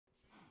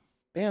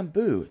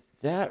bamboo.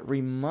 That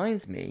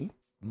reminds me,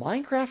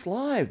 Minecraft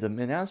Live, the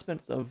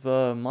announcement of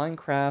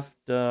Minecraft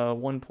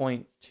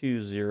 1.20,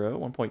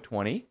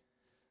 1.20,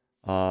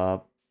 uh,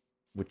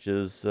 which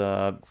is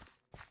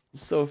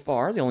so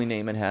far the only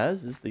name it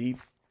has is the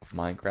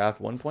Minecraft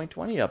 1.20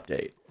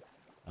 update.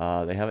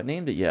 They haven't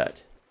named it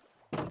yet.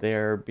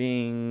 They're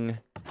being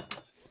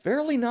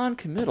fairly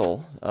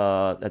non-committal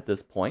at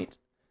this point,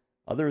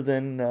 other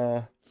than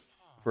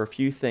for a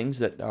few things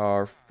that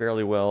are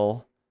fairly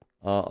well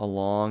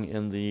along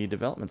in the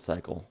development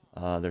cycle,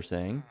 they're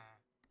saying.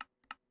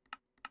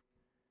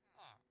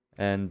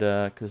 And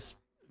because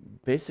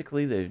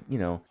basically the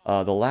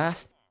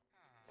last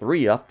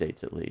three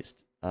updates at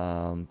least,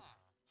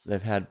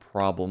 they've had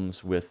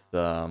problems with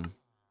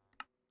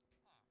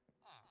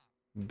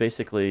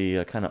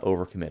basically kind of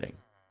overcommitting.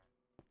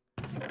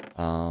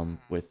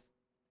 With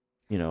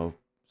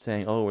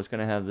saying, oh, it's going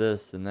to have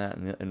this and that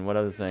and what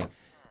other thing,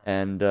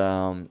 and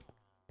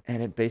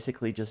it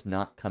basically just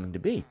not coming to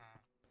be,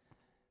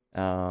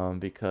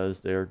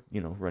 because they're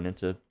run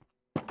into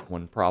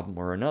one problem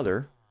or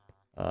another,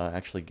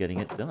 actually getting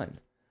it done.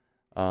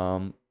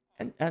 And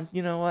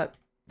you know what?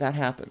 That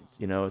happens.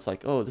 It's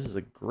like, oh, this is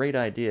a great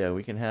idea.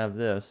 We can have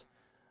this.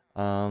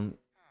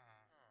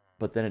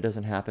 But then it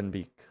doesn't happen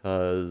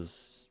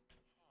because,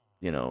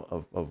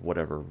 of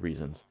whatever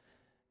reasons.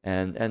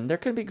 And there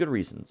can be good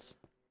reasons.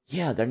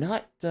 Yeah, they're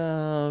not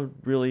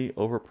really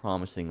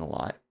overpromising a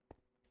lot.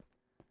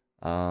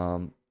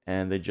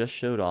 And they just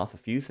showed off a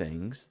few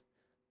things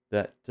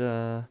that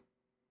are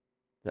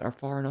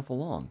far enough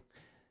along.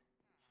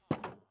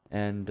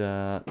 And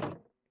got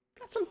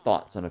some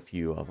thoughts on a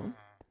few of them.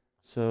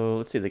 So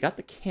let's see, they got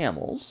the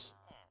camels,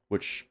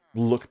 which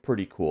look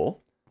pretty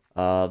cool.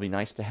 It'd be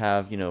nice to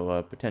have,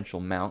 a potential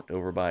mount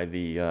over by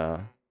the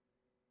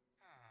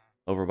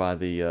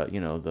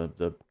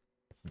the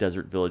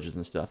desert villages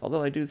and stuff.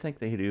 Although I do think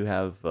they do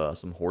have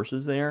some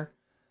horses there.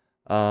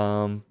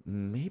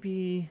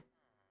 Maybe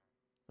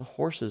the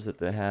horses that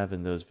they have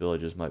in those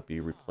villages might be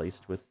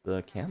replaced with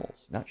the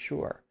camels. Not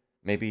sure.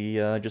 Maybe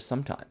just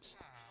sometimes.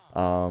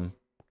 But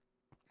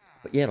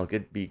yeah,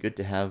 be good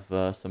to have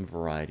some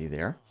variety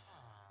there.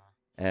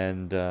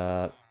 And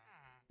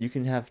you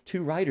can have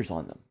two riders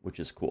on them, which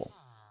is cool.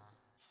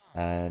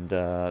 And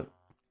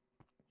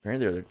apparently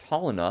they're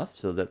tall enough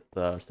so that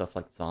stuff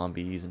like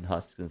zombies and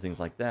husks and things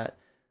like that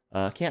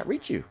can't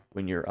reach you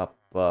when you're up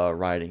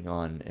riding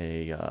on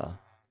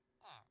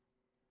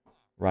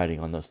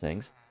those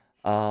things.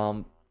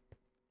 The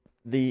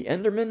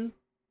Enderman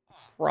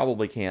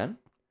probably can.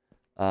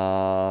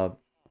 I'm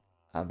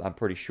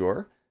pretty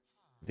sure.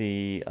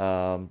 The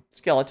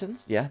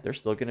skeletons, yeah, they're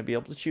still going to be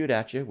able to shoot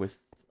at you with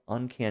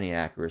uncanny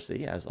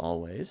accuracy, as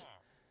always.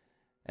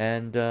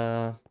 And,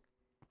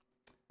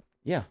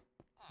 yeah,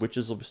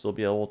 witches will still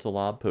be able to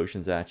lob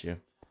potions at you.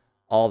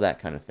 All that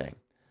kind of thing.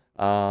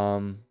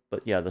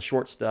 But yeah, the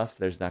short stuff,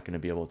 there's not going to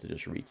be able to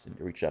just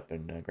reach up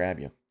and grab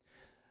you.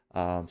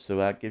 So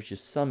that gives you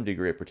some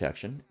degree of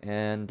protection.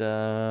 And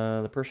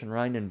the person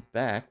riding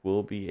back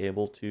will be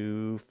able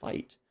to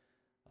fight.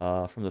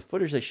 From the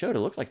footage they showed, it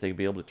looked like they'd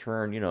be able to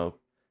turn,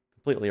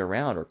 completely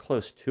around, or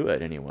close to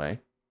it anyway.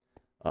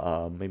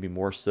 Maybe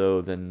more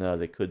so than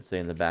they could, say,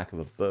 in the back of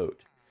a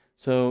boat.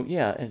 So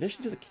yeah, in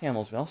addition to the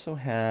camels, we also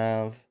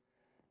have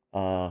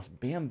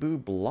bamboo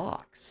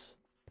blocks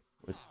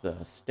with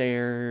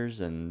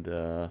stairs and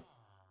I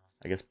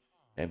guess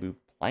bamboo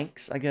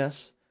planks, I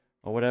guess,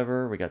 or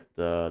whatever. We got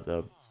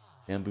the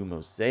bamboo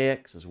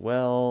mosaics as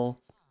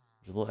well.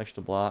 There's a little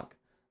extra block.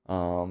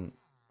 I'm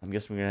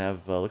guessing we're gonna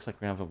have looks like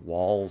we're gonna have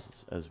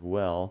walls as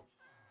well.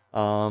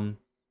 I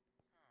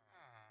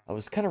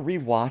was kind of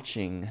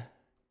rewatching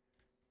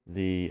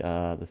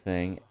the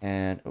thing,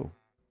 and oh,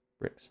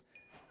 bricks.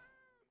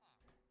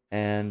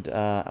 And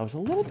I was a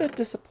little bit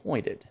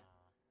disappointed.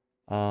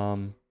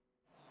 Because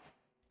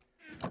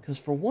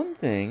for one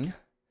thing,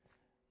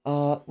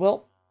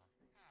 well,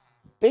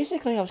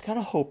 basically I was kind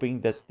of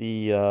hoping that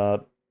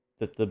the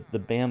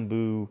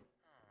bamboo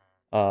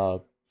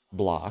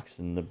blocks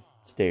and the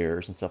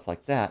stairs and stuff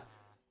like that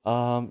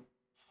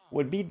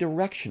would be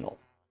directional.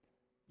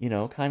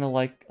 Kind of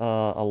like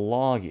a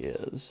log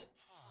is.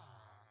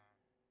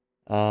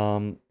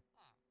 But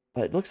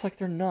it looks like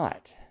they're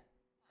not.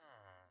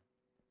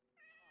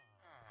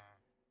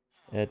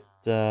 It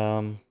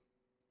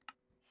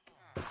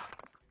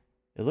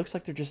looks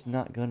like they're just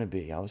not gonna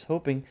be. I was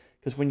hoping,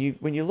 because when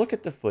you look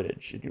at the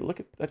footage, and you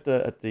look at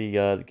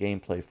the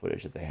gameplay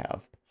footage that they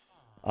have,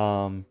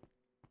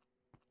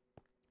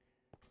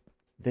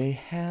 they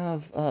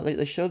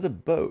show the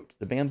boat,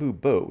 the bamboo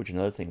boat, which is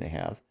another thing they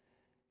have,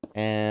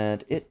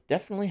 and it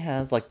definitely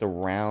has like the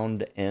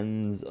round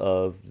ends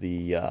of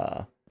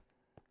the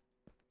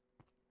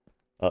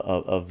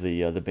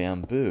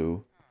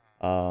bamboo,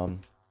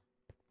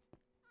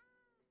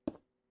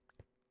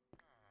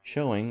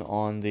 showing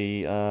on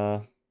the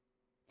on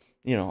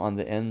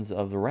the ends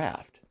of the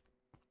raft,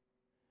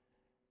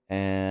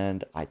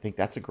 and I think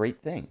that's a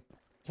great thing.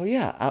 So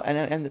yeah,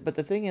 but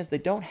the thing is, they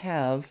don't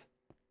have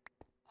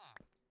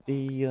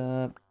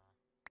the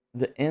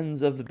the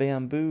ends of the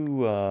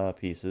bamboo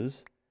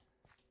pieces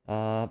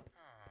on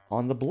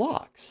the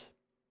blocks.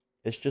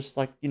 It's just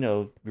like,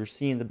 you're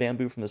seeing the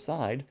bamboo from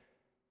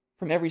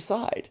every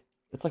side.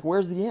 It's like,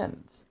 where's the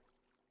ends?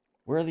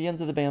 Where are the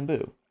ends of the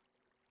bamboo?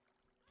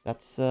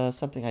 That's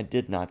something I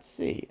did not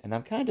see, and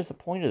I'm kind of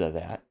disappointed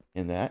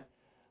in that,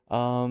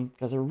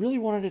 because I really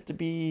wanted it to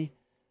be.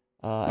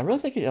 I really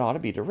think it ought to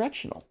be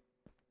directional.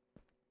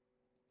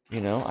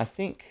 I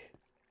think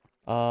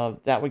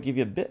that would give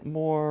you a bit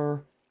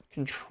more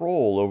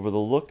control over the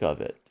look of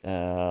it,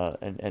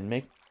 and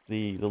make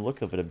the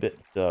look of it a bit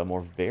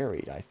more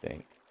varied, I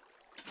think.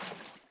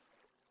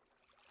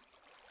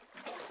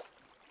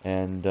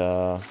 And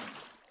a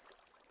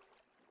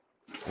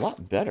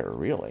lot better,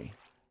 really.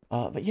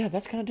 But yeah,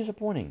 that's kind of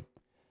disappointing.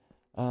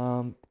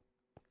 Um,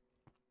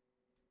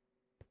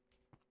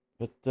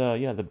 but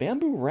yeah, the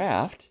bamboo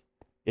raft,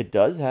 it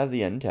does have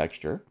the end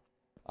texture,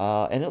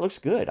 and it looks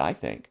good, I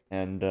think.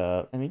 And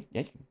I mean,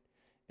 yeah,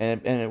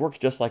 and it works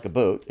just like a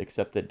boat,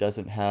 except it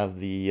doesn't have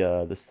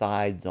the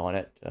sides on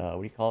it. What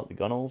do you call it? The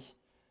gunnels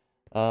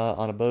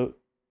on a boat.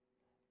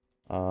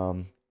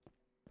 Um,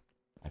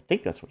 I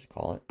think that's what you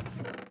call it.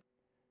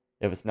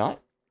 If it's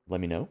not, let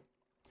me know.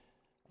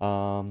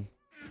 Um,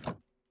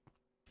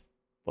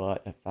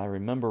 but if I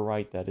remember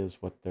right, that is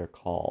what they're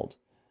called.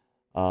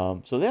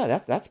 So yeah,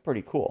 that's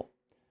pretty cool.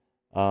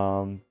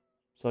 Um,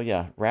 so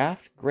yeah,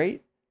 raft,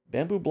 great.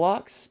 Bamboo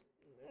blocks,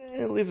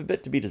 leave a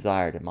bit to be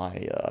desired, in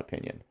my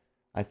opinion.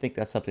 I think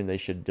that's something they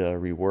should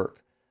rework.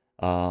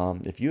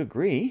 If you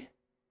agree,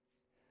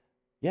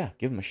 yeah,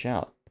 give them a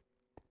shout.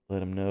 Let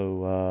them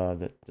know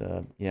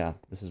that, yeah,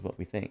 this is what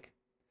we think.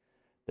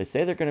 They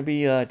say they're going to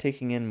be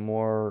taking in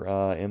more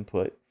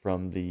input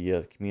from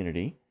the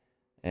community,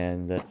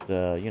 and that,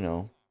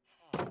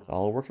 it's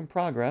all a work in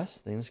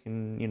progress. Things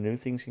can, new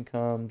things can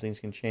come, things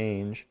can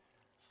change.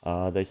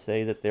 They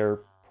say that they're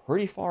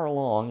pretty far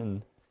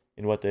along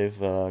in what they've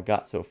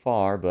got so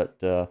far, but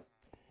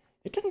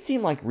it doesn't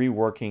seem like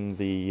reworking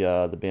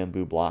the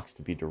bamboo blocks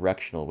to be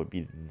directional would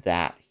be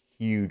that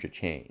huge a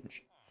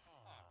change.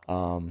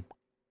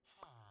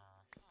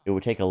 It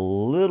would take a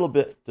little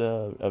bit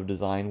of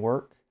design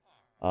work,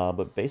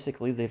 but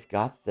basically they've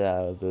got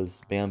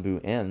those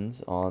bamboo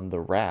ends on the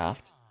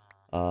raft.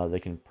 They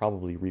can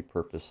probably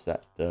repurpose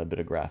that bit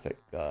of graphic,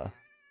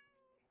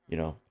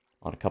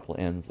 on a couple of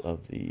ends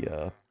of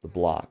the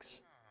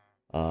blocks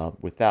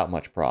without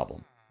much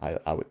problem,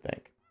 I would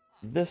think.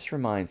 This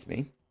reminds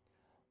me,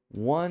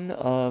 one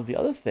of the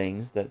other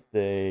things that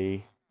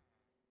they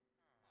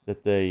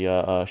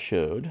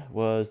showed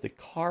was the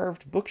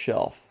carved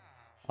bookshelf.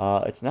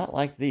 It's not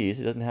like these.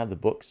 It doesn't have the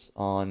books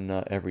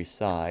on every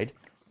side,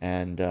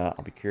 and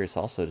I'll be curious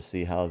also to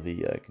see how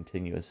the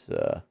continuous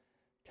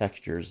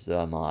textures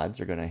mods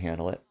are going to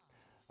handle it.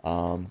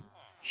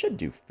 Should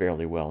do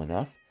fairly well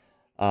enough.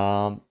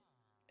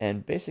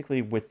 And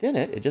basically within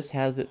it, it just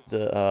has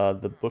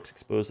the books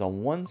exposed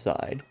on one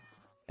side,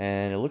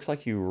 and it looks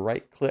like you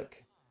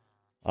right-click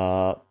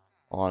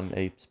on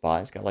a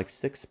spot. It's got like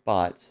 6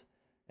 spots,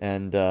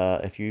 and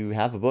if you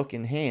have a book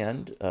in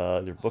hand,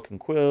 either book and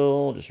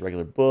quill, just a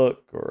regular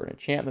book, or an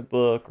enchantment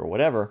book, or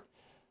whatever,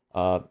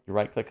 you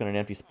right-click on an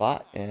empty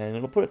spot, and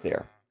it'll put it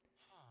there.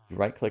 You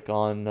right-click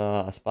on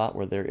a spot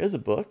where there is a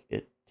book,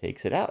 it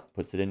takes it out,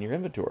 puts it in your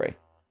inventory.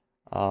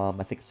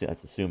 I think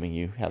that's assuming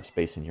you have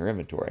space in your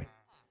inventory.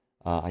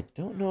 I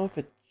don't know if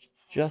it's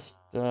just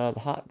the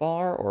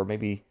hotbar, or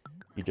maybe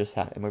you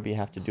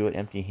have to do it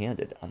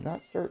empty-handed. I'm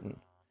not certain.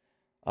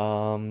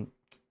 I'll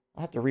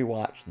have to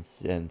rewatch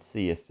and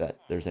see if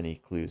there's any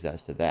clues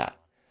as to that.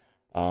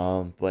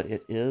 But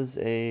it is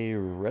a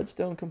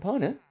redstone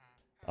component.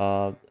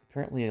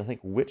 Apparently, I think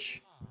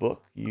which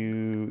book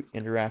you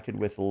interacted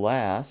with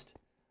last,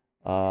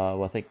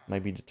 I think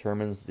maybe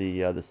determines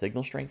the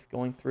signal strength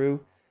going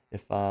through.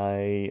 If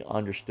I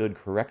understood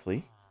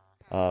correctly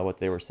what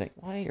they were saying.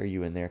 Why are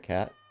you in there,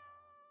 cat?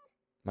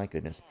 My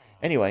goodness.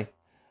 Anyway,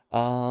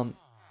 the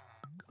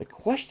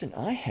question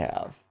I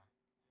have,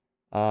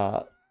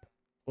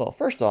 well,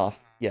 first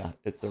off, yeah,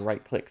 it's a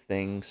right-click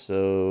thing.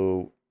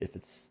 So if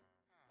it's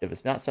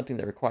not something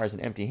that requires an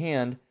empty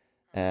hand,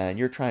 and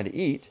you're trying to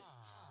eat,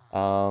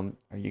 are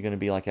you going to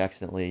be like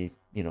accidentally,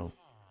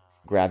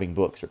 grabbing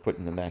books or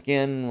putting them back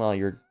in while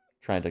you're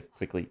trying to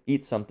quickly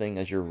eat something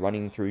as you're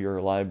running through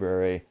your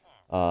library,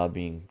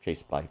 being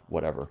chased by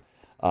whatever,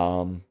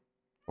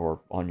 or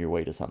on your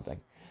way to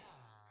something?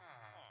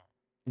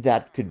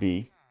 That could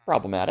be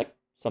problematic,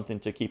 something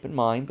to keep in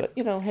mind, but,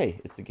 hey,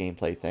 it's a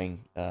gameplay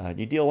thing.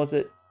 You deal with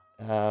it.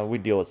 We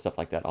deal with stuff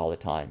like that all the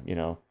time,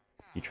 You're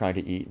trying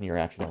to eat and you're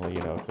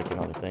accidentally, clicking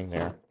on the thing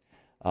there.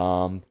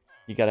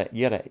 You gotta,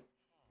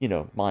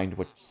 mind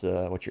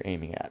what you're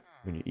aiming at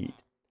when you eat.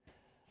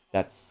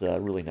 That's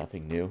really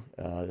nothing new.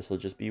 This will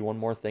just be one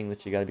more thing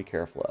that you got to be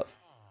careful of.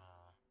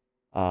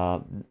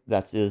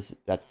 That's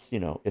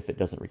if it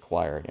doesn't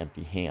require an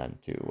empty hand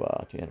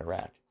to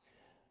interact.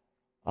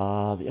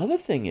 The other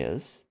thing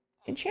is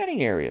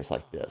enchanting areas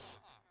like this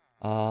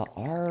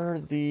are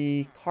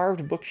the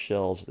carved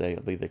bookshelves, I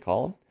believe they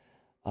call them.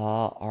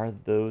 are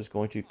those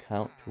going to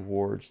count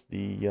towards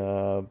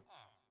the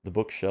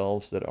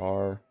bookshelves that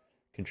are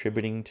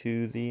contributing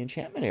to the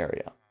enchantment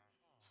area?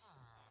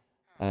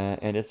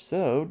 And if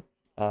so,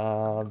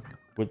 uh,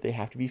 would they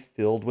have to be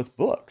filled with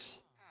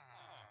books?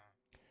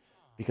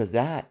 Because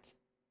that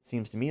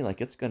seems to me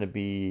like it would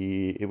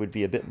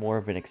be a bit more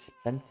of an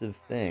expensive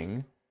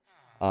thing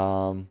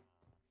um,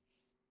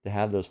 to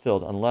have those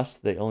filled, unless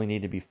they only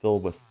need to be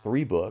filled with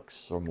 3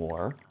 books or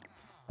more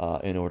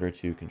in order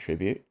to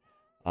contribute.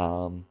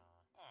 Um,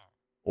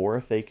 or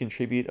if they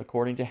contribute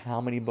according to how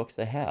many books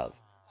they have.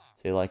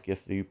 Say, like,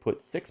 if you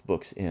put 6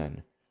 books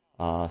in,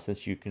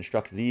 since you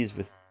construct these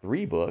with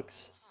 3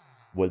 books,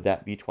 would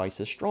that be twice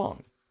as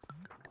strong?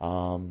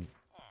 Um,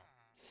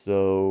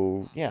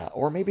 so, yeah,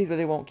 or maybe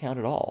they won't count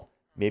at all.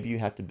 Maybe you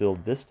have to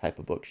build this type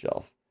of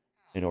bookshelf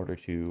in order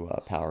to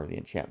power the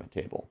enchantment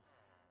table.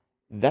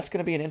 That's going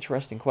to be an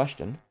interesting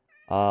question.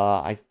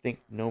 I think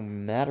no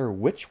matter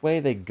which way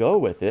they go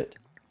with it,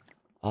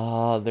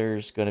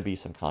 there's going to be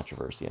some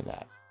controversy in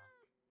that.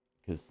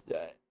 Because,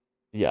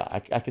 yeah,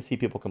 I could see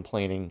people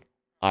complaining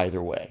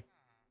either way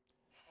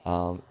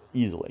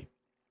easily.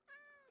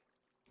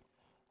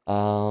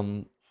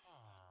 Um,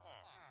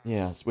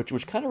 yes,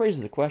 which kind of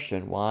raises the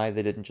question why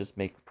they didn't just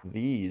make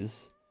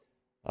these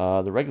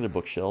the regular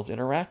bookshelves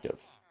interactive.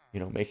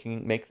 You know,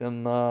 make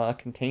them a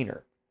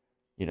container.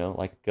 You know,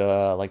 like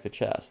the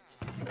chests.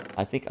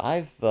 I think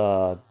I've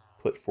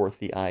put forth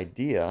the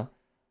idea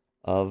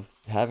of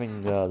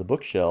having the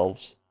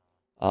bookshelves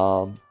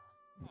um,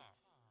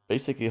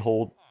 basically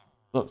hold,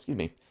 oh, excuse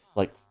me,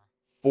 like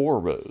 4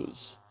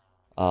 rows.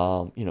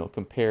 You know,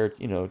 compared,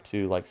 you know,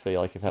 to like say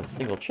like if you have a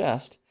single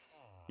chest,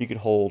 you could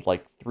hold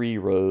like 3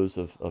 rows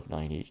of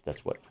 9 each.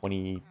 That's what,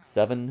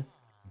 27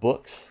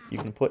 books you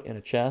can put in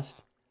a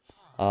chest.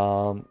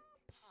 Um,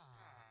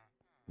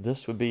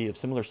 this would be of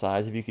similar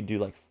size. If you could do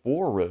like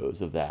 4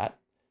 rows of that,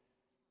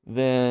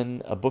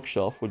 then a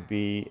bookshelf would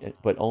be,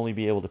 but only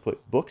be able to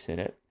put books in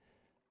it.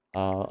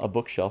 A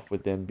bookshelf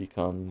would then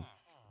become,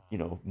 you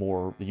know,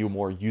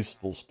 more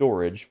useful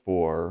storage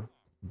for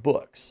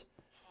books.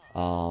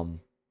 Um,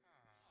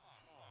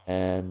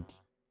 and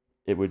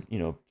it would, you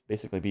know,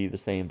 basically be the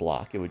same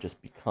block. It would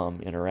just become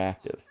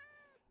interactive.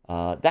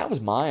 That was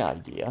my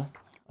idea.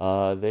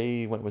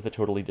 They went with a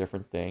totally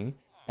different thing,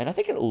 and I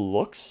think it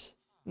looks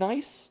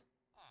nice.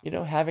 You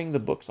know, having the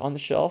books on the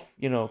shelf,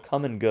 you know,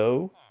 come and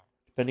go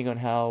depending on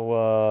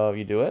how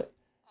you do it,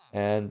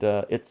 and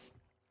it's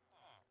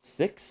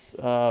 6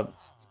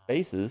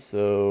 spaces,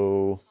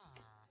 so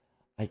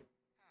I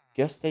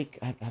guess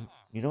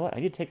you know what? I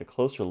need to take a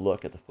closer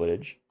look at the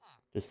footage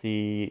to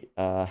see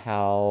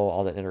how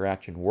all that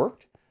interaction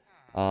worked.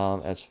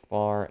 As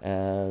far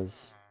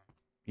as,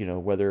 you know,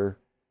 whether,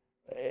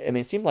 I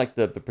mean, it seemed like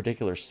the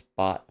particular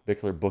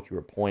book you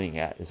were pointing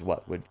at is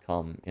what would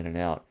come in and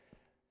out.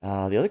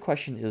 The other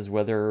question is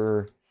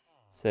whether,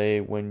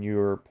 say, when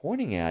you're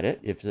pointing at it,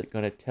 if it's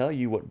going to tell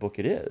you what book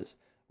it is,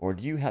 or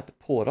do you have to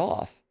pull it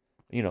off,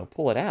 you know,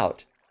 pull it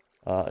out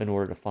in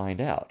order to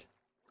find out?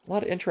 A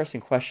lot of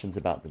interesting questions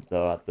about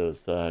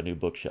those new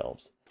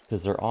bookshelves,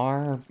 because there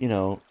are, you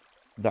know,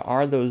 there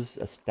are those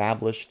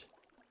established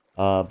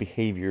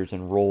behaviors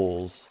and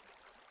roles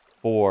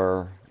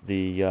for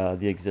the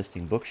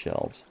existing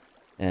bookshelves,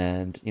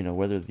 and you know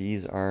whether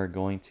these are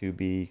going to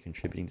be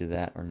contributing to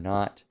that or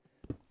not,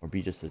 or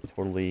be just a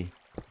totally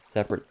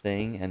separate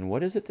thing. And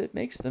what is it that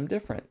makes them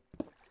different?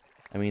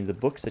 I mean, the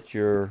books that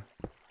you're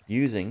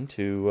using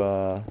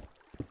to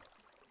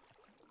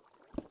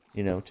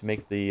you know, to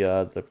make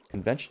the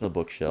conventional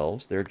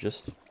bookshelves, they're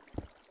just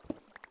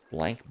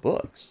blank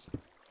books.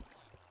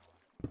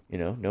 You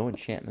know, no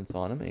enchantments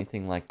on them,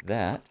 anything like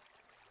that.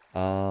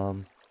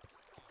 Um,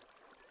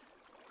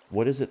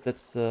 what is it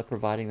that's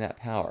providing that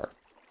power?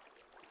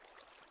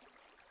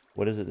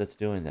 What is it that's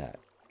doing that?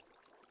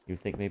 You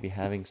think maybe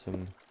having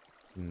some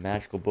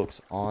magical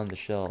books on the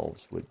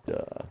shelves would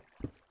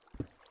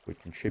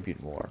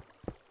contribute more.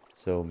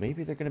 So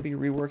maybe they're going to be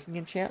reworking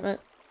enchantment.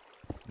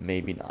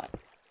 Maybe not.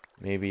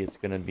 Maybe it's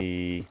going to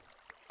be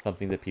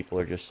something that people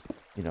are just,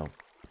 you know,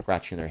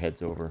 scratching their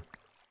heads over.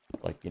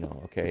 Like, you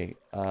know, okay,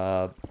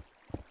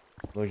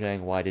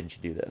 Mojang, why didn't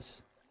you do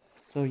this?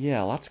 So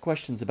yeah, lots of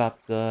questions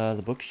about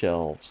the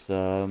bookshelves.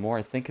 The more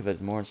I think of it,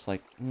 the more it's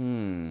like,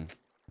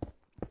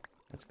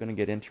 that's going to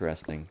get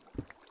interesting.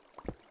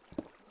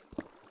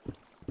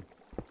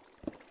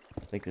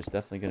 I think there's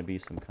definitely going to be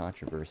some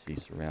controversy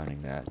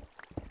surrounding that.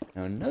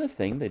 Now, another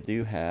thing they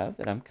do have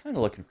that I'm kind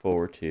of looking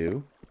forward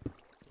to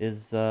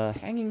is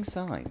hanging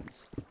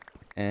signs.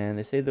 And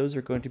they say those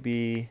are going to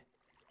be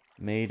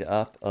made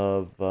up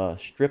of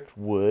stripped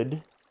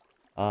wood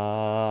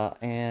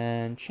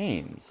and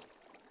chains.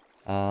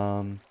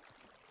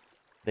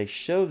 They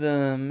show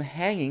them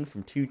hanging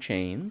from 2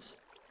 chains,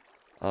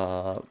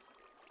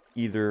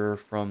 either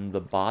from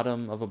the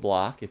bottom of a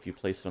block. If you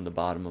place it on the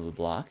bottom of the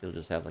block, it'll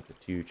just have like the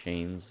 2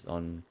 chains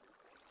on,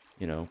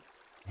 you know,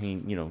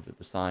 hanging, you know, that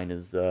the sign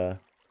is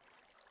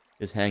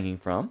hanging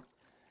from.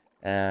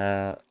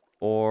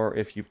 Or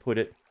if you put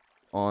it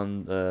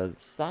on the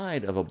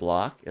side of a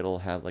block, it'll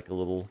have like a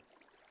little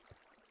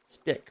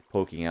stick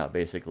poking out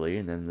basically,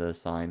 and then the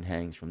sign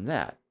hangs from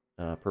that,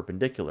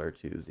 perpendicular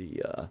to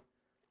the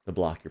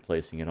block you're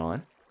placing it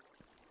on.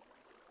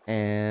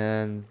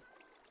 And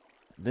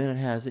then it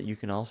has it. You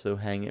can also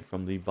hang it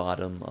from the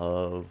bottom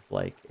of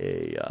like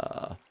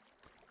a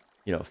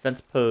fence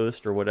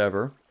post or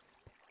whatever,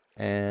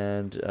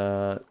 and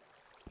the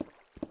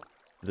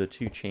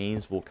two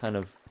chains will kind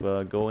of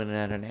go in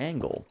at an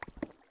angle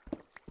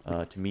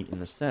to meet in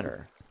the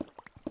center,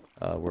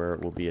 where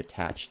it will be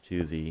attached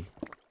to the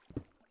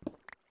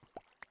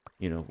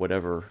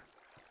whatever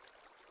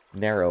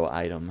narrow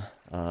item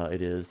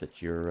it is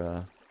that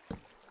you're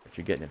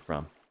getting it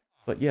from.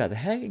 But yeah, the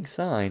hanging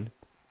sign,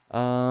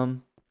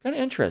 kind of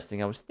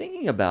interesting. I was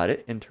thinking about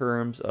it in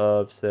terms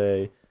of,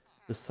 say,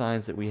 the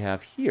signs that we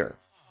have here.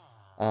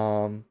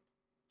 That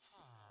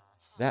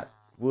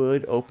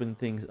would open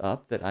things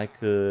up that I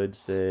could,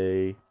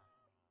 say,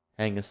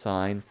 hang a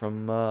sign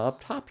from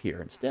up top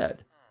here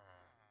instead.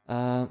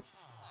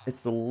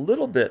 It's a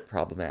little bit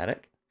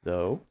problematic,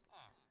 though,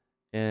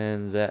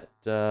 in that,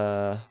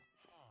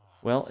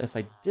 well, if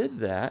I did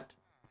that,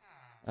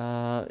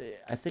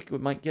 I think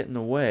it might get in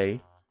the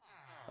way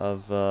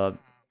of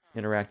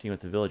interacting with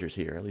the villagers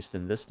here, at least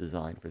in this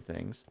design for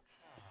things.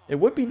 It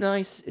would be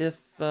nice if,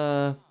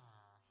 if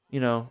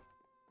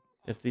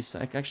these,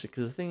 actually,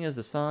 because the thing is,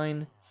 the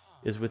sign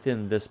is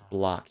within this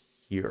block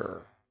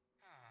here.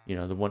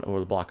 The one, or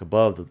the block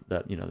above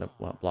that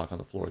block on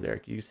the floor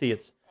there. You see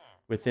it's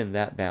within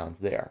that bounds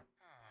there,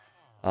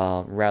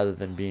 rather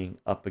than being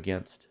up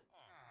against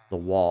the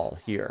wall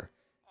here.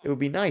 It would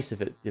be nice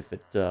if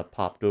it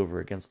popped over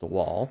against the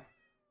wall.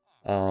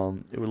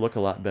 It would look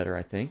a lot better,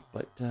 I think,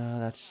 but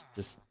that's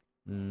just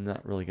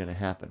not really going to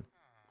happen.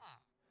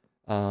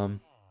 So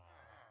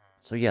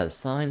yeah, the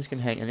signs can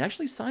hang, and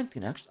actually signs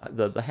can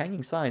the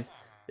hanging signs,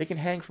 they can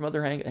hang from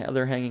other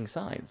hanging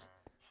signs.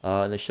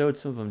 They showed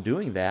some of them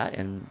doing that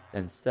and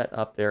set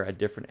up there at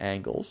different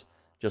angles,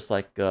 just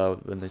like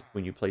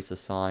when you place a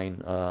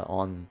sign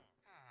on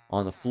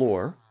the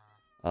floor,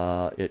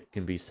 it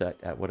can be set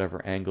at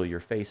whatever angle you're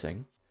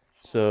facing.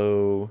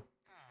 So,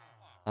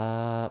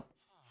 yeah,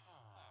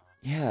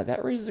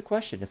 that raises a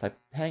question. If I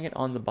hang it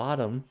on the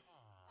bottom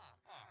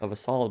of a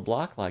solid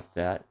block like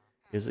that,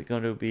 is it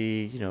going to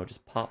be,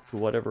 just pop to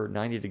whatever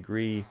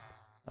 90-degree,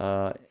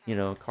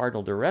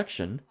 cardinal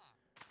direction,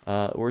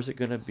 or is it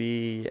going to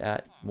be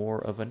at more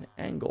of an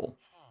angle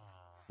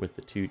with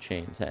the two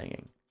chains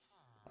hanging?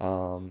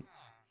 So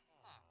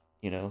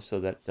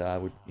that I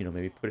would,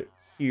 maybe put it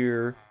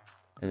here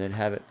and then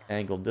have it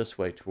angled this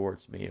way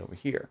towards me over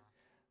here.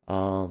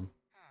 And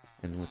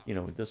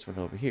with this one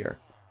over here.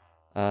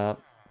 Don't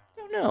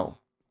know.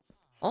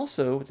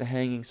 Also, with the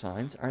hanging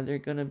signs, are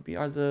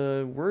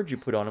the words you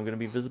put on them going to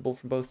be visible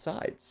from both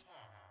sides?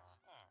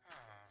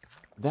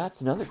 That's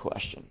another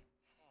question.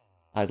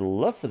 I'd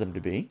love for them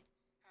to be.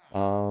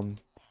 Or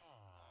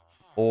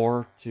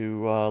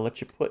to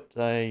let you put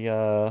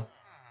a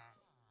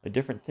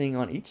different thing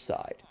on each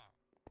side.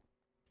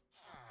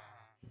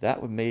 That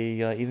would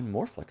be even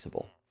more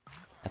flexible.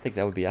 I think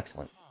that would be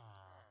excellent.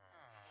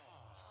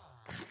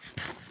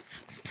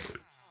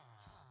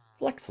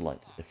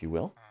 Flexcellent, if you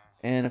will.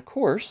 And of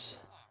course,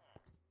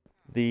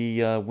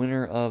 the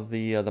winner of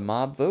the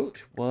mob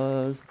vote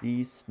was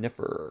the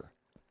Sniffer.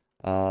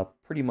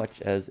 Pretty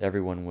much as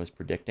everyone was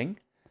predicting.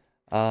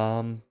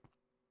 So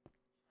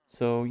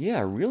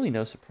yeah, really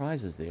no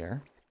surprises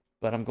there.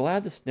 But I'm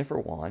glad the Sniffer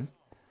won.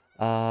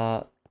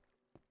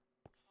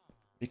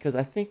 Because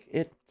I think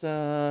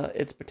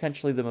it's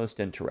potentially the most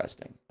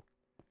interesting.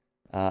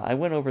 I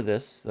went over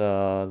this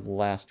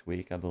last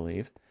week, I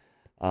believe.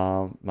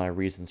 My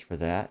reasons for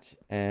that,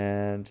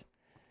 and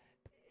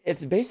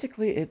it's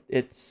basically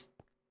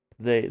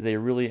they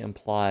really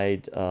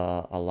implied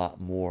a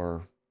lot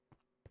more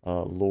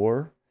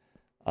lore.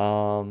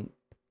 I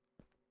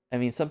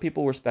mean, some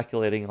people were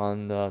speculating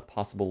on the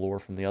possible lore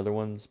from the other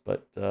ones,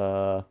 but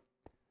the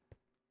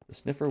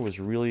Sniffer was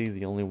really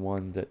the only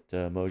one that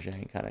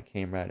Mojang kind of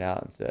came right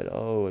out and said,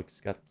 "Oh,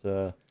 it's got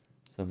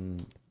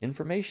some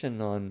information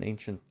on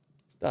ancient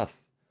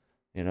stuff,"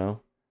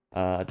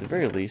 At the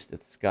very least,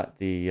 it's got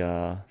the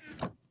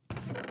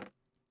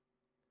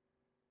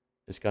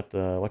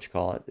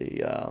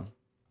the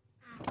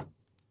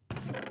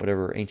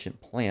whatever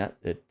ancient plant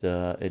it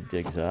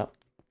digs up.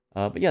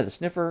 But yeah, the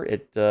Sniffer,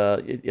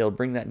 it'll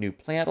bring that new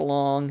plant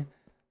along,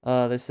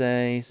 they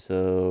say.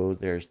 So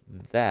there's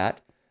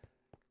that.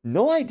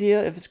 No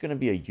idea if it's going to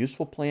be a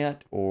useful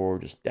plant or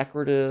just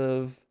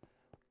decorative,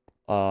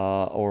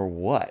 or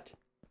what.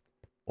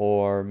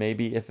 Or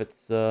maybe if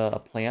it's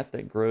a plant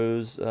that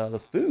grows the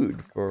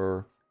food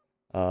for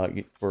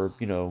the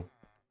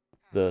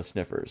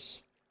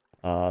Sniffers,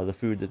 the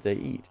food that they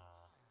eat,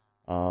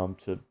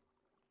 to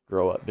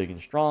grow up big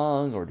and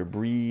strong, or to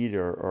breed,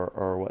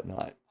 or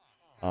whatnot.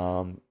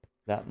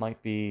 That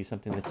might be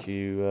something that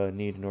you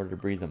need in order to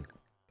breed them.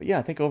 But yeah,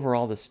 I think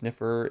overall the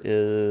Sniffer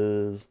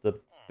is the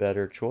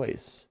better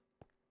choice.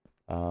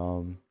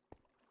 And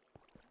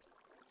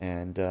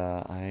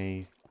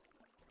I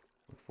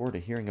look forward to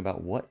hearing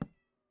about what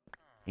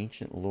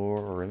ancient lore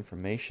or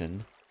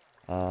information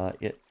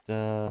it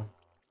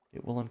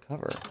will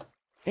uncover.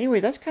 Anyway,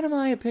 that's kind of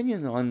my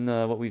opinion on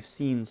what we've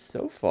seen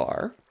so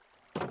far.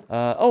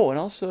 Oh, and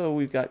also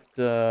we've got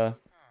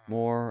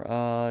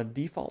more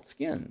default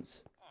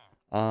skins.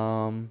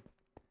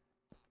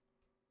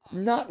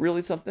 Not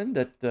really something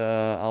that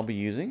I'll be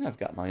using. I've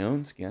got my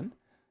own skin.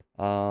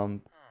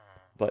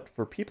 But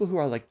for people who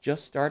are like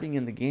just starting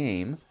in the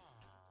game,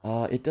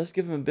 it does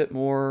give them a bit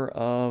more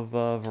of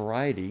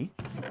variety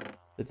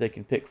that they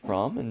can pick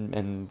from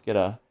and get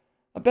a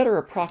better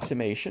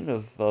approximation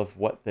of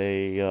what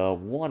they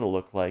want to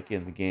look like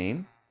in the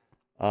game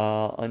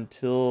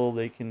until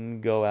they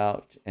can go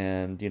out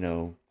and, you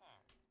know,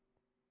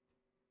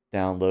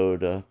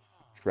 download a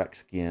Shrek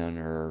skin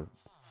or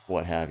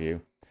what have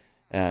you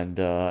and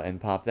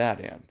pop that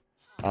in.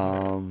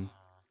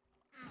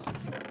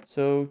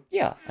 So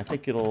yeah, I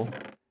think it'll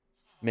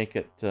make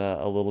it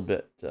a little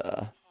bit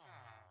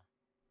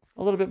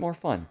more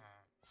fun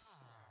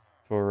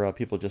for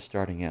people just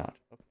starting out.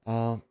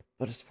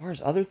 But as far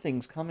as other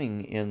things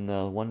coming in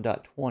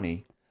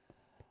 1.20,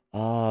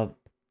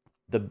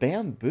 the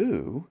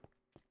bamboo,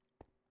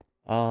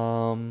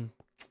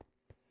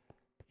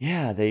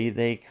 yeah,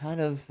 they're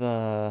kind of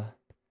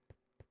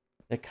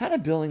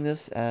billing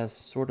this as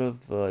sort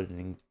of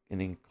an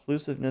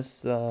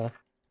inclusiveness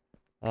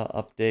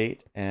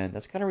update, and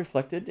that's kind of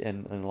reflected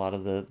in a lot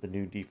of the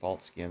new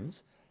default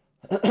skins.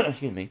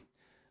 Excuse me.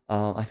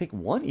 I think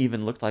one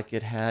even looked like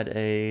it had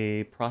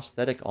a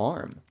prosthetic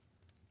arm,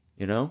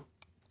 you know?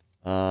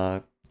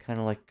 Kind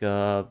of like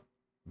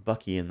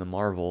Bucky in the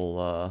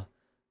Marvel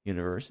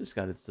universe. It's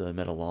got its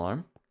metal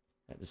arm.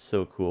 That is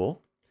so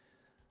cool.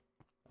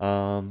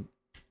 But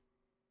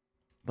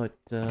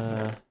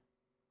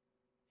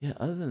yeah,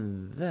 other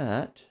than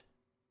that,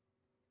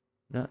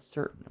 not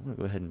certain. I'm going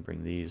to go ahead and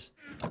bring these,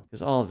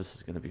 because all of this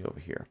is going to be over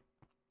here.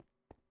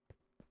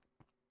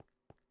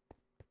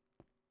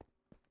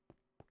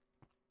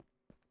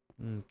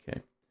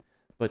 Okay.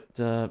 But,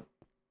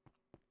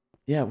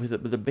 yeah, with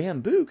the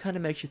bamboo kind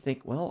of makes you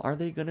think, well, are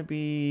they going to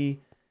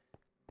be,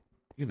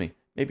 excuse me,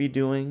 maybe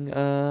doing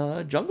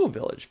Jungle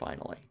Village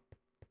finally?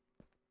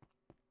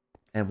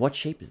 And what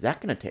shape is that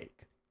going to take?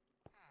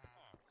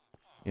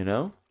 You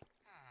know?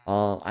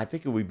 I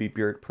think it would be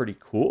pretty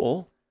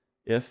cool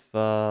if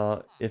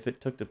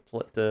it took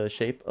the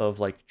shape of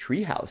like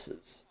tree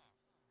houses,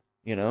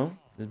 you know,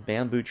 the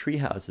bamboo tree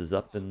houses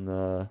up in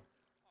the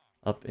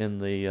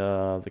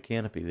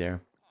canopy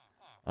there,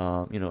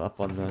 you know, up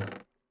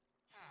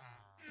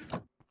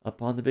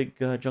on the big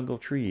jungle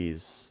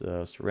trees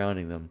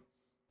surrounding them.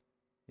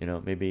 You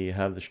know, maybe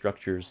have the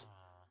structures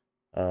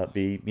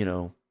be, you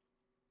know,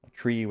 a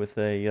tree with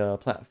a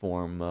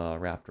platform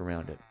wrapped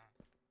around it.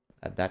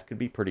 That could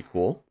be pretty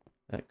cool.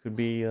 That could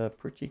be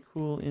pretty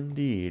cool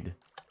indeed.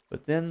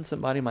 But then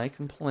somebody might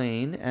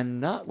complain, and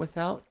not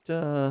without,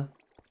 you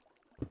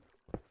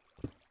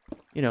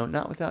know,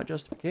 not without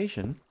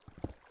justification,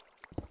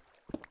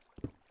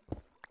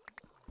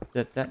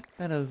 that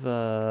kind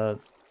of,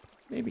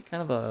 maybe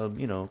kind of a,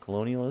 you know,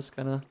 colonialist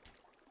kind of,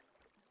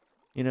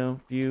 you know,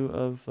 view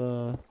of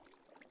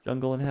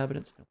jungle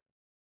inhabitants.